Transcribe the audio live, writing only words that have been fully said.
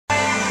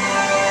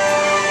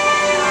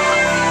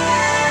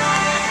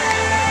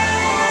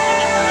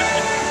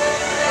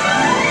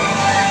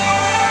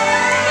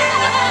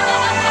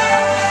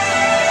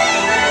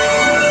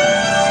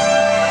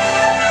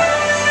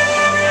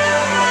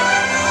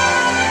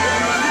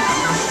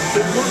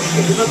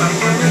over by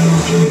arid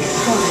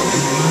forest.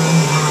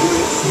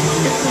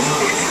 The first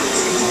bathhouse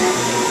center.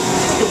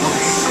 The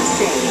books are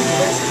saved,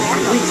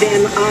 and with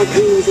them our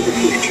dreams of the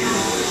future.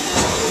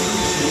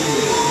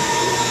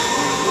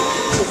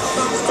 As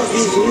fast as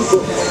these new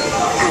books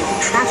and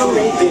travel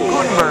they bring.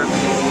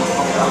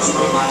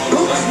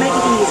 Books make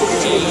it easy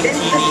to invent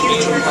the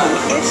future in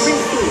every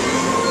field.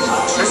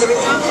 And the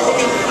result is an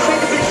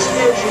incredible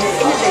explosion of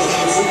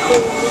innovation we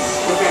call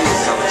the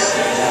Renaissance.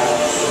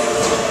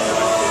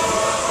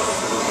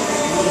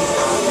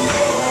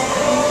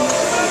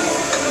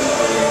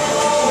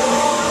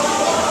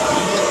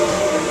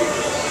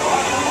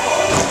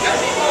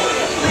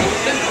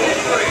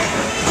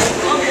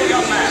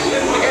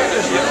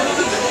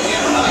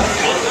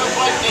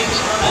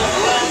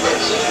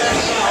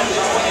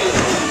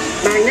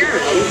 By now,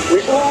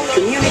 we're all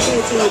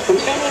communicating from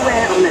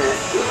anywhere on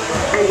Earth,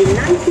 and in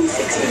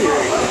 1969,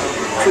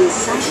 from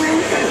somewhere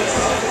else.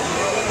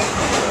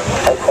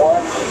 That's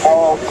one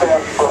small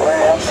step for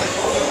man,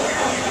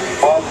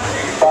 one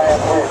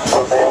giant leap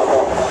for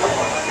mankind.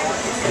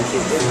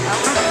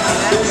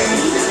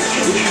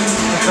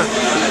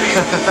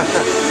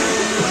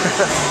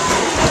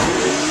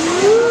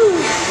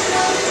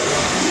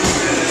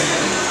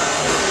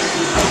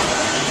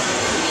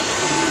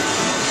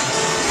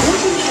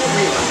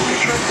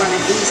 One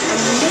of these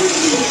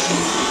amazing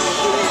ships.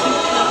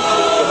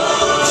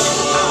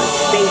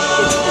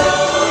 Spaceship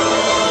Earth.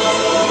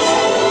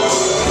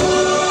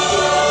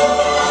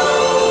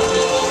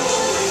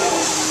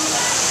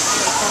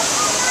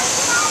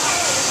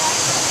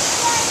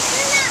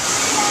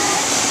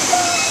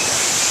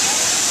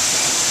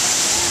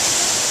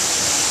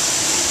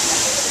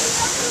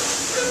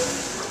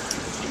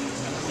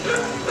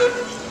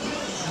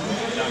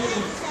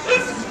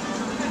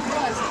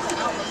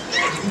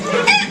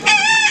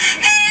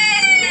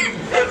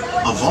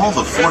 Of all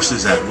the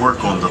forces at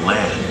work on the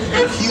land,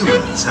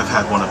 humans have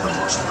had one of the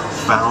most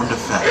profound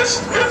effects.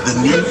 The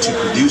need to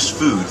produce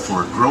food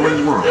for a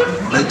growing world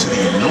led to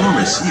the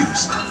enormous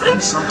use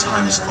and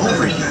sometimes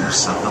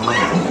overuse of the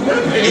land.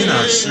 In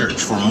our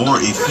search for more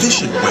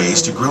efficient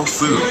ways to grow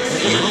food,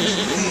 we looked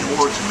way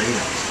more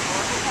tomatoes.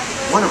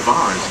 One of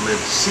ours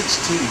lived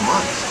 16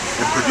 months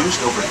and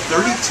produced over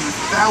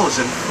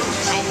 32,000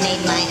 fruits. I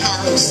made my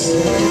house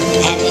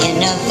an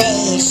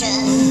innovation.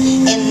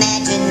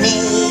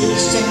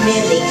 Imagination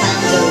really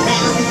comes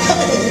around.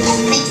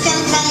 Things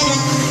don't kind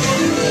of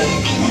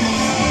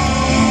imagination.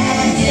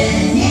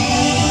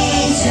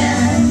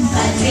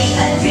 A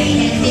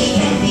dream, it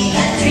can be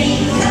a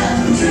dream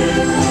come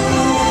true.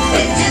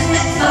 It's just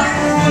that far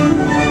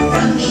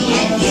from me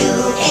and you.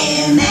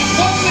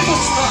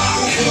 Imagination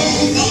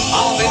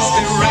of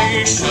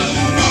inspiration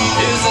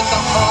is at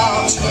the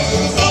heart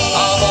of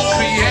all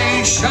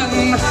creation,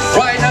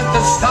 right at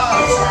the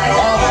start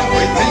of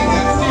everything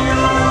that's new.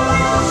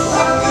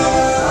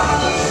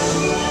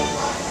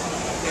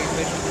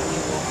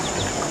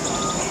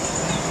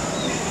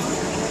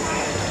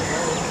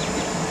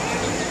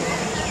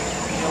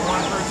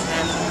 One person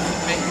has to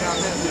make it on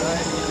this,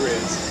 right?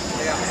 Grizz.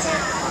 Yeah,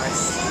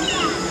 nice.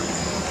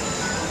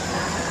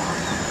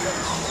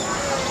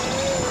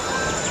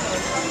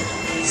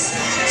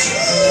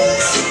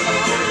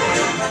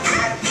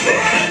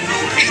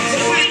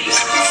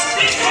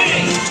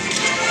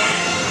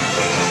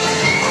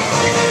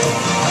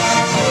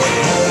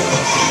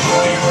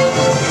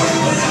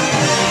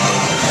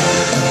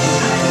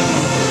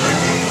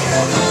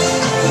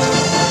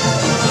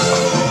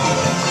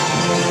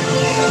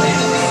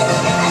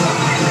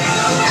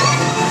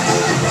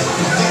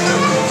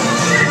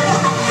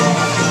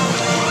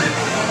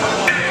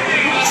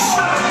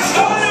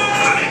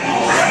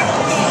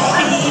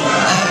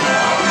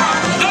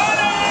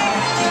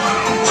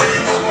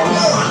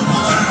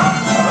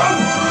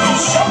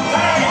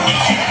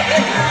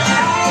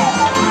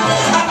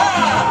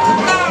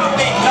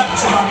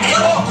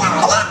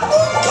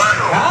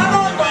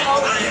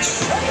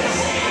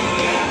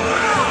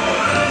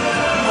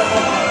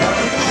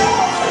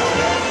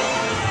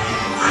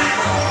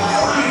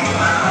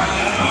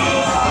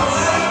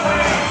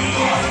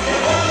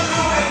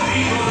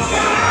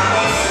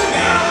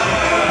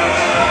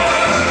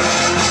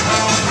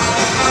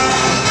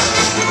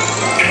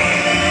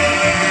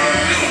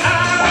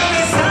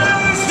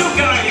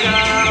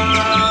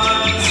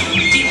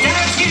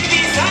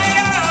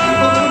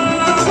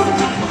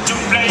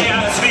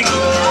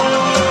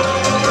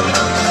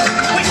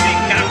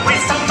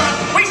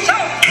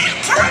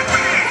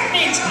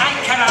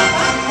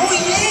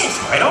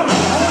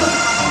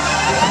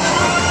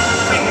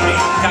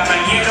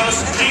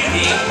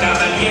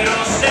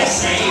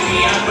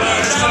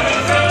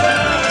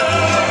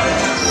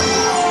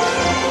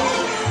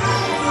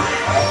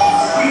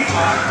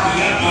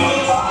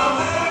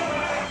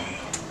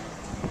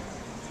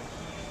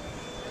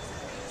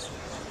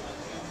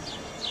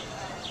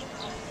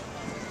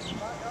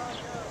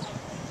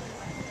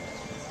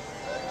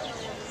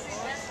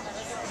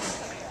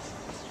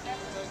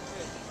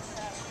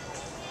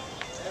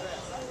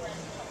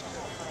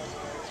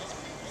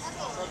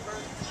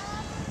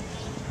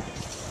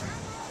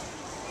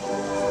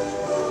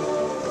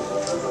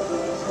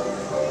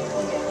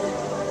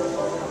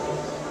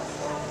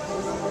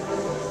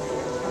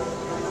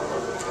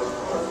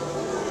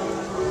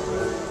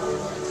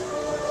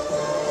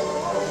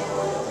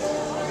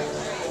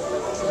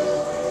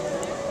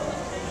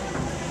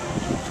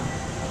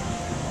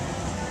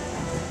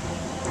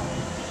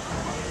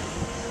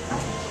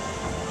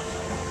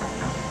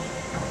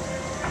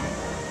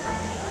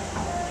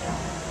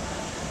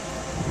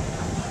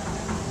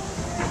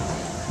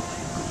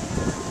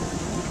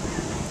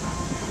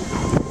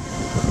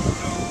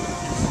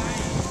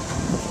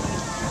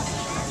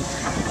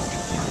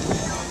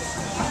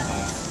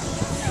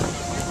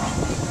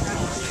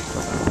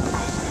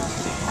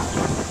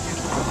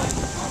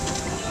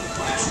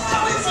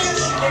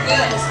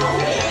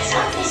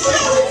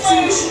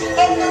 Jellyfish!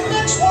 And the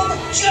next one,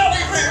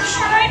 jellyfish!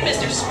 All right,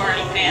 Mr.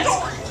 Smarty Pants.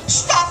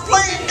 Stop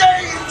playing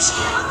games!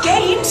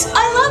 Games?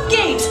 I love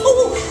games.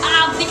 Ooh,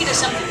 I'm thinking of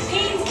something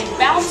pink and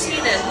bouncy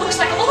that looks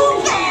like a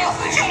balloon.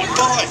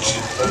 But,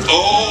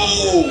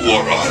 oh,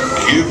 what a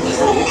gift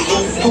from the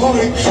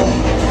voice!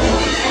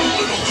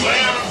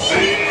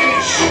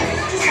 Clamfish,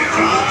 get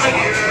out of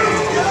here!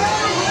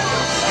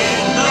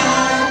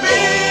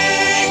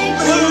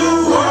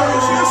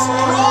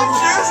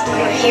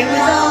 We're here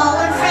with all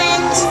our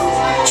friends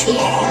in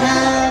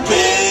the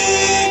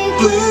big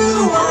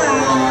blue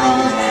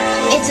world.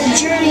 It's a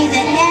journey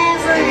that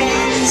never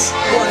ends.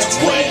 What's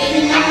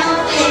waiting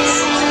out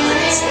there?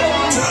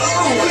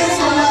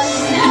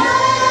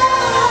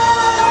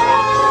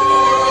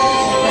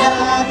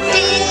 The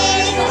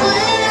big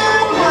blue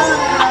world.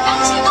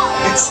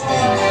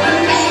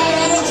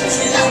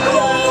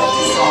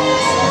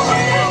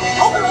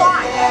 Oh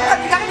my! Have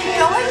you got any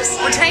fillings?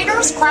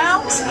 Retainers?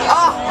 Crowns?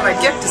 Oh, what a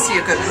gift to see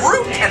a good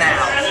root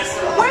canal.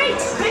 Wait!